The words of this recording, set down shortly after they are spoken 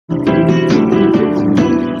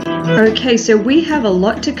Okay, so we have a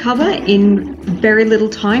lot to cover in very little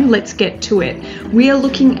time. Let's get to it. We are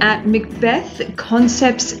looking at Macbeth,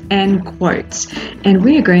 concepts and quotes, and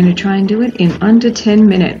we are going to try and do it in under 10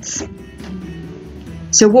 minutes.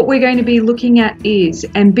 So what we're going to be looking at is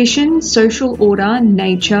ambition, social order,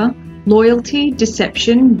 nature, loyalty,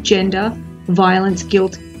 deception, gender, violence,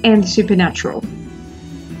 guilt, and the supernatural.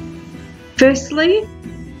 Firstly,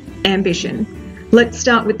 ambition. Let's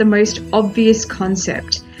start with the most obvious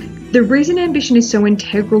concept. The reason ambition is so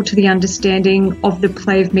integral to the understanding of the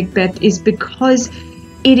play of Macbeth is because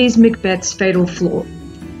it is Macbeth's fatal flaw,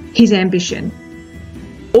 his ambition.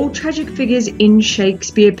 All tragic figures in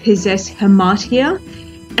Shakespeare possess hamartia,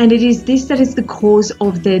 and it is this that is the cause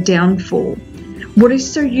of their downfall. What is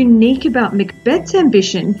so unique about Macbeth's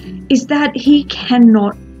ambition is that he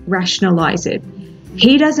cannot rationalize it.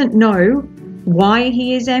 He doesn't know why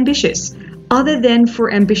he is ambitious, other than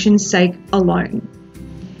for ambition's sake alone.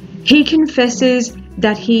 He confesses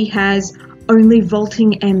that he has only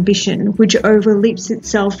vaulting ambition, which overleaps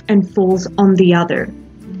itself and falls on the other.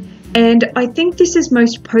 And I think this is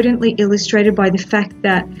most potently illustrated by the fact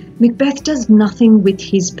that Macbeth does nothing with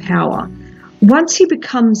his power. Once he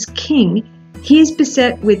becomes king, he is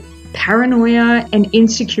beset with paranoia and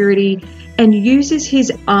insecurity and uses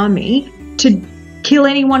his army to kill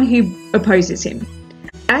anyone who opposes him.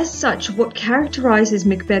 As such, what characterizes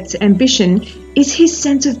Macbeth's ambition is his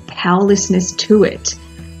sense of powerlessness to it.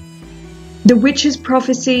 The witch's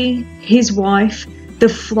prophecy, his wife, the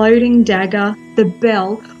floating dagger, the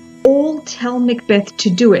bell, all tell Macbeth to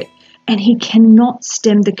do it, and he cannot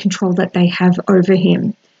stem the control that they have over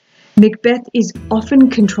him. Macbeth is often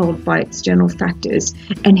controlled by external factors,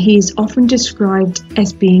 and he is often described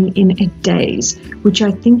as being in a daze, which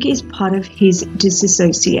I think is part of his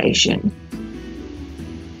disassociation.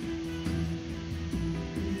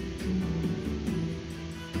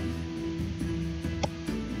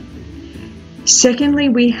 Secondly,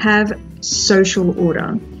 we have social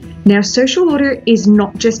order. Now, social order is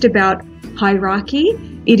not just about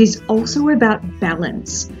hierarchy, it is also about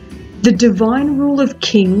balance. The divine rule of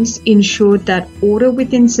kings ensured that order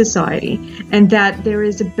within society and that there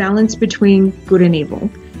is a balance between good and evil.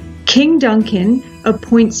 King Duncan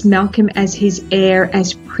appoints Malcolm as his heir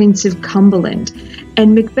as Prince of Cumberland,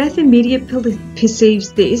 and Macbeth immediately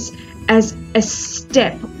perceives this as a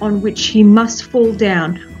step on which he must fall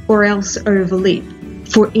down or else overleap,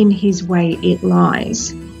 for in his way it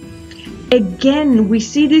lies. Again, we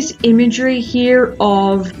see this imagery here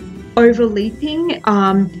of overleaping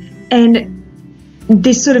and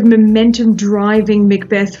this sort of momentum driving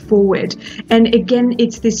Macbeth forward. And again,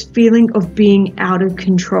 it's this feeling of being out of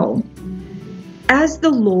control. As the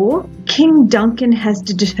law, King Duncan has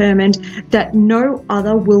determined that no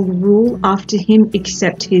other will rule after him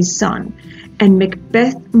except his son, and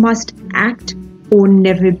Macbeth must act or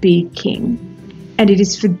never be king. And it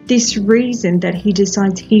is for this reason that he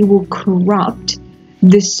decides he will corrupt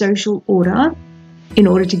the social order in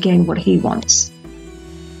order to gain what he wants.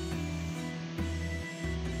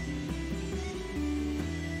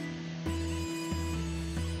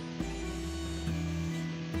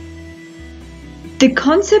 The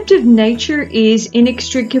concept of nature is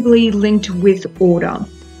inextricably linked with order.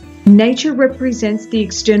 Nature represents the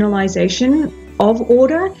externalization of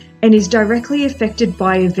order and is directly affected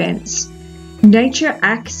by events. Nature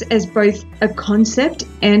acts as both a concept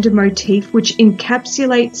and a motif which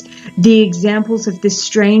encapsulates the examples of the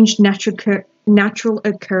strange natural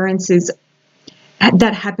occurrences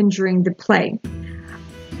that happen during the play.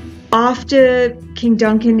 After King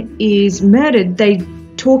Duncan is murdered, they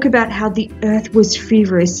talk about how the earth was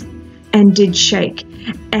feverish and did shake,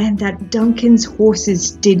 and that Duncan's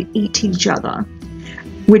horses did eat each other,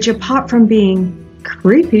 which, apart from being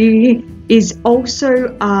creepy, is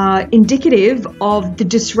also indicative of the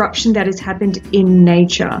disruption that has happened in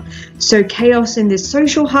nature. So chaos in the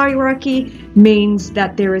social hierarchy means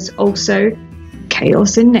that there is also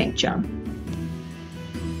chaos in nature.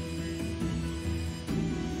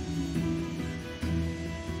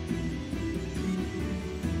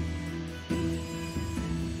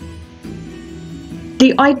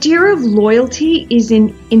 The idea of loyalty is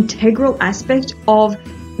an integral aspect of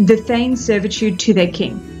the Thane's servitude to their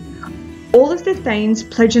king. All of the Thanes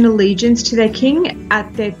pledge an allegiance to their king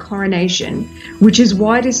at their coronation, which is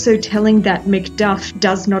why it is so telling that Macduff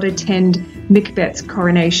does not attend Macbeth's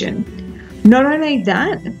coronation. Not only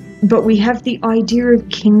that, but we have the idea of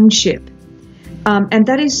kingship, and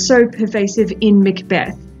that is so pervasive in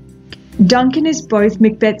Macbeth. Duncan is both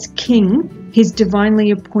Macbeth's king, his divinely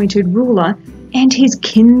appointed ruler, and his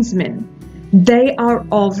kinsman. They are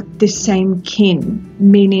of the same kin,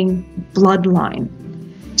 meaning bloodline.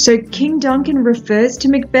 So King Duncan refers to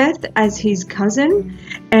Macbeth as his cousin,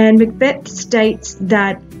 and Macbeth states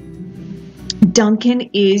that Duncan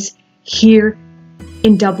is here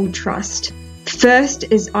in double trust.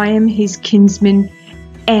 First, as I am his kinsman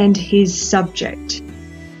and his subject.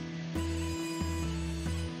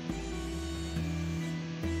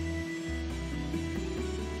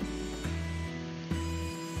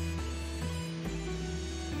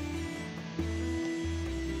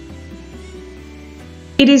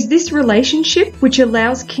 It is this relationship which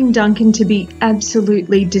allows King Duncan to be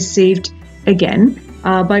absolutely deceived again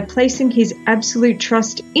by placing his absolute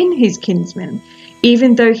trust in his kinsman,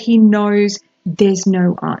 even though he knows there's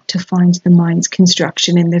no art to find the mind's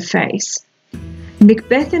construction in the face.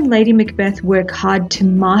 Macbeth and Lady Macbeth work hard to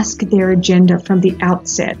mask their agenda from the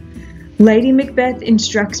outset. Lady Macbeth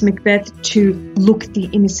instructs Macbeth to look the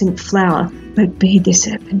innocent flower, but be the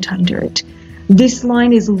serpent under it. This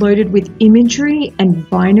line is loaded with imagery and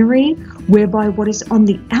binary, whereby what is on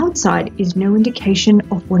the outside is no indication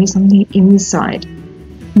of what is on the inside.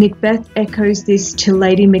 Macbeth echoes this to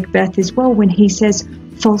Lady Macbeth as well when he says,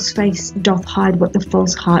 "False face doth hide what the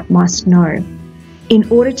false heart must know." In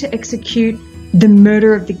order to execute the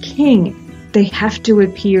murder of the king, they have to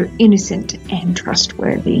appear innocent and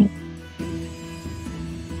trustworthy.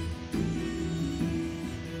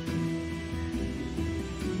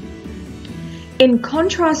 In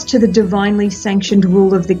contrast to the divinely sanctioned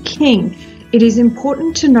rule of the king, it is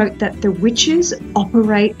important to note that the witches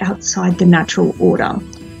operate outside the natural order.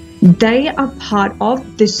 They are part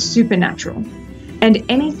of the supernatural, and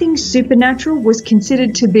anything supernatural was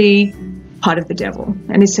considered to be part of the devil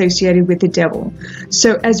and associated with the devil.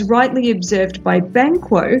 So, as rightly observed by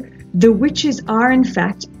Banquo, the witches are in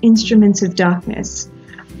fact instruments of darkness.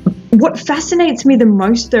 What fascinates me the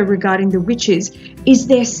most, though, regarding the witches is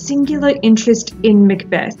their singular interest in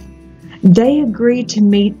Macbeth. They agree to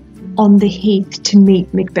meet on the heath to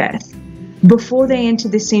meet Macbeth. Before they enter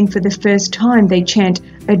the scene for the first time, they chant,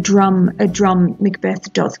 a drum,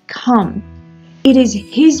 Macbeth doth come." It is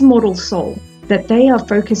his mortal soul that they are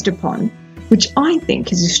focused upon, which I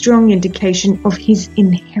think is a strong indication of his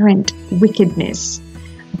inherent wickedness.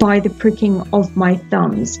 By the pricking of my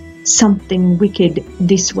thumbs, something wicked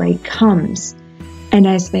this way comes. And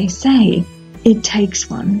as they say, it takes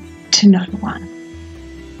one to know one.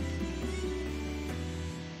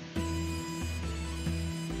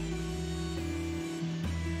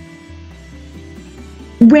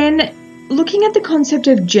 When looking at the concept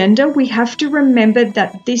of gender, we have to remember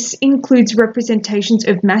that this includes representations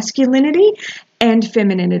of masculinity and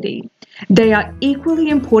femininity. They are equally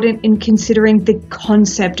important in considering the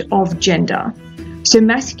concept of gender. So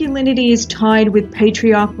masculinity is tied with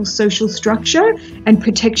patriarchal social structure and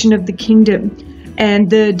protection of the kingdom and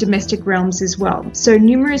the domestic realms as well. So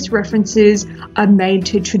numerous references are made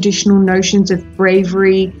to traditional notions of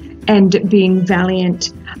bravery and being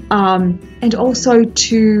valiant, and also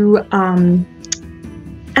to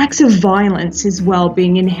acts of violence as well,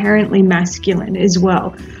 being inherently masculine as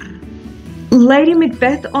well. Lady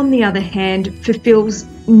Macbeth, on the other hand, fulfills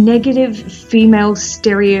negative female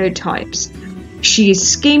stereotypes. She is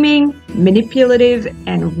scheming, manipulative,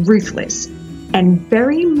 and ruthless, and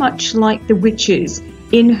very much like the witches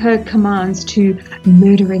in her commands to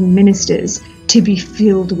murdering ministers to be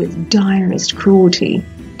filled with direst cruelty.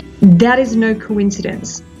 That is no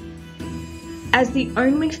coincidence. As the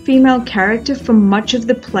only female character for much of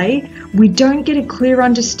the play, we don't get a clear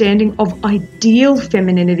understanding of ideal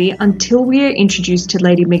femininity until we are introduced to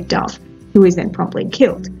Lady Macduff, who is then promptly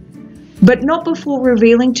killed. But not before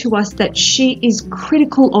revealing to us that she is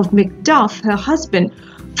critical of Macduff, her husband,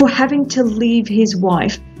 for having to leave his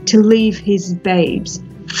wife, to leave his babes,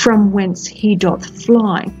 from whence he doth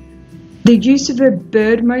fly. The use of a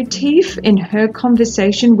bird motif in her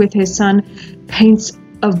conversation with her son paints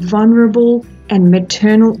a vulnerable and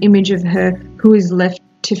maternal image of her who is left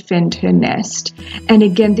to fend her nest. And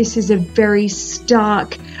again, this is a very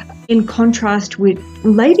stark in contrast with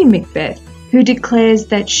Lady Macbeth, who declares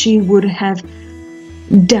that she would have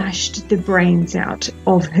dashed the brains out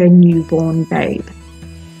of her newborn babe.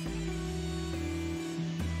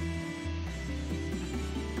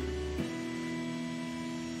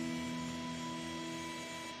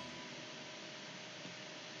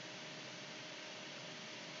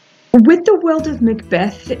 With the world of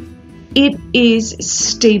Macbeth, it is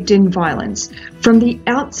steeped in violence. From the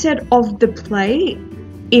outset of the play,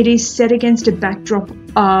 it is set against a backdrop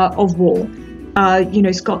of war.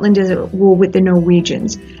 Scotland is at war with the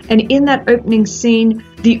Norwegians. And in that opening scene,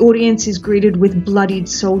 the audience is greeted with bloodied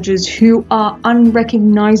soldiers who are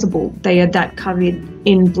unrecognizable. They are that covered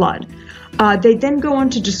in blood. They then go on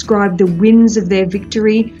to describe the wins of their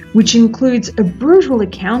victory, which includes a brutal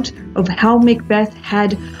account of how Macbeth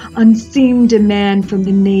had unseamed a man from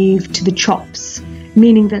the nave to the chops,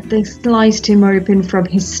 meaning that they sliced him open from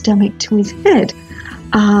his stomach to his head,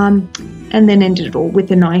 and then ended it all with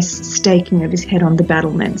a nice staking of his head on the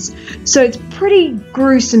battlements. So it's pretty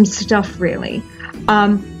gruesome stuff, really.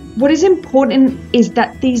 What is important is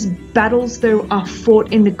that these battles, though, are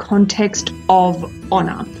fought in the context of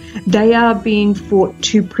honour. They are being fought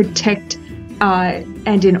to protect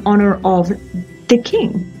and in honour of the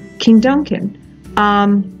king, King Duncan.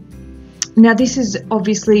 Now, this is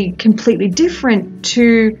obviously completely different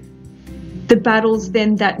to the battles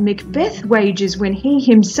then that Macbeth wages when he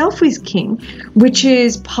himself is king, which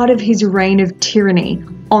is part of his reign of tyranny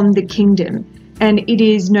on the kingdom. And it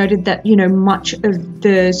is noted that, much of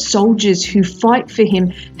the soldiers who fight for him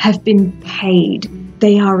have been paid.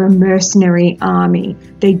 They are a mercenary army.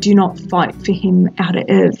 They do not fight for him out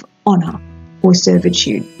of honour or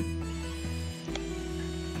servitude.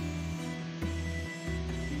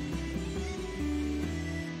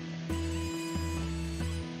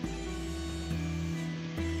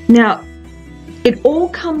 Now, it all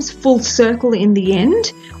comes full circle in the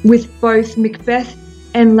end, with both Macbeth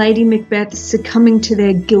and Lady Macbeth succumbing to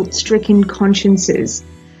their guilt-stricken consciences.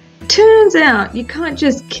 Turns out you can't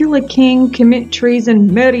just kill a king, commit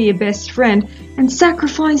treason, murder your best friend, and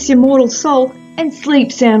sacrifice your mortal soul and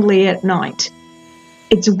sleep soundly at night.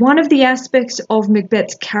 It's one of the aspects of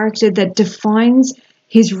Macbeth's character that defines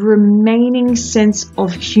his remaining sense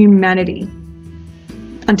of humanity,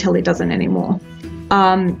 until he doesn't anymore.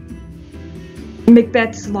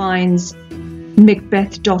 Macbeth's lines,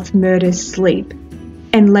 "Macbeth doth murder sleep,"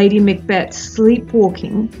 and Lady Macbeth's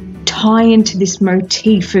sleepwalking tie into this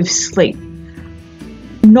motif of sleep.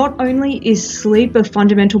 Not only is sleep a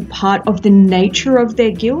fundamental part of the nature of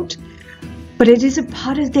their guilt, but it is a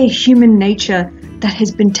part of their human nature that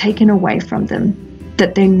has been taken away from them,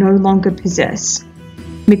 that they no longer possess.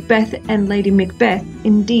 Macbeth and Lady Macbeth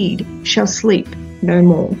indeed shall sleep no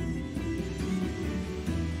more.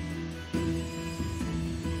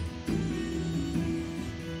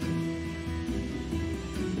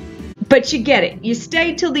 But you get it. You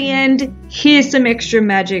stay till the end. Here's some extra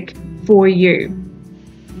magic for you.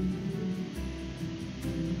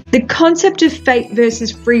 The concept of fate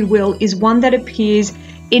versus free will is one that appears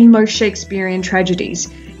in most Shakespearean tragedies.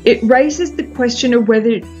 It raises the question of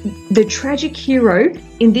whether the tragic hero,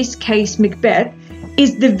 in this case Macbeth,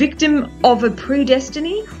 is the victim of a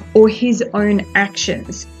predestiny or his own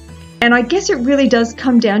actions. And I guess it really does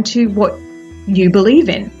come down to what you believe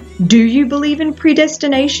in. Do you believe in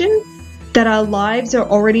predestination? That our lives are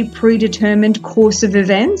already predetermined course of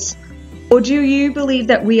events? Or do you believe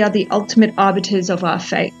that we are the ultimate arbiters of our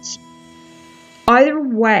fates? Either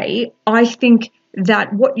way, I think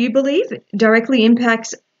that what you believe directly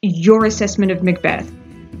impacts your assessment of Macbeth.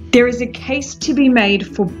 There is a case to be made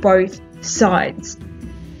for both sides.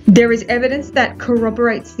 There is evidence that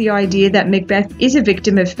corroborates the idea that Macbeth is a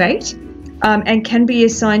victim of fate and can be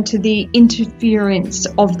assigned to the interference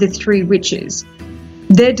of the three witches.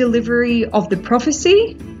 Their delivery of the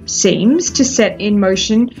prophecy seems to set in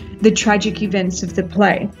motion the tragic events of the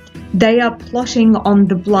play. They are plotting on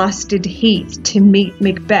the blasted heath to meet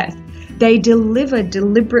Macbeth. They deliver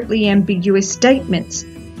deliberately ambiguous statements.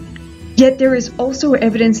 Yet there is also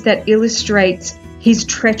evidence that illustrates his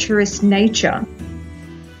treacherous nature.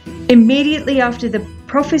 Immediately after the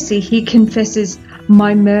prophecy, he confesses,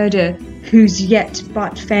 "My murder, who's yet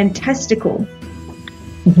but fantastical."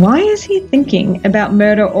 Why is he thinking about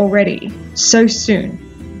murder already, so soon?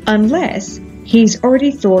 Unless he's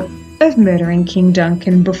already thought of murdering King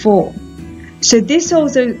Duncan before. So this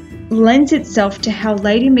also lends itself to how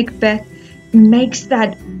Lady Macbeth makes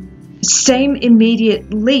that same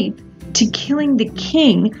immediate leap to killing the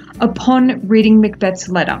king upon reading Macbeth's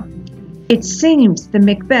letter. It seems the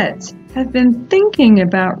Macbeths have been thinking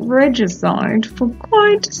about regicide for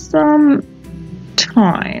quite some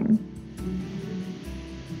time.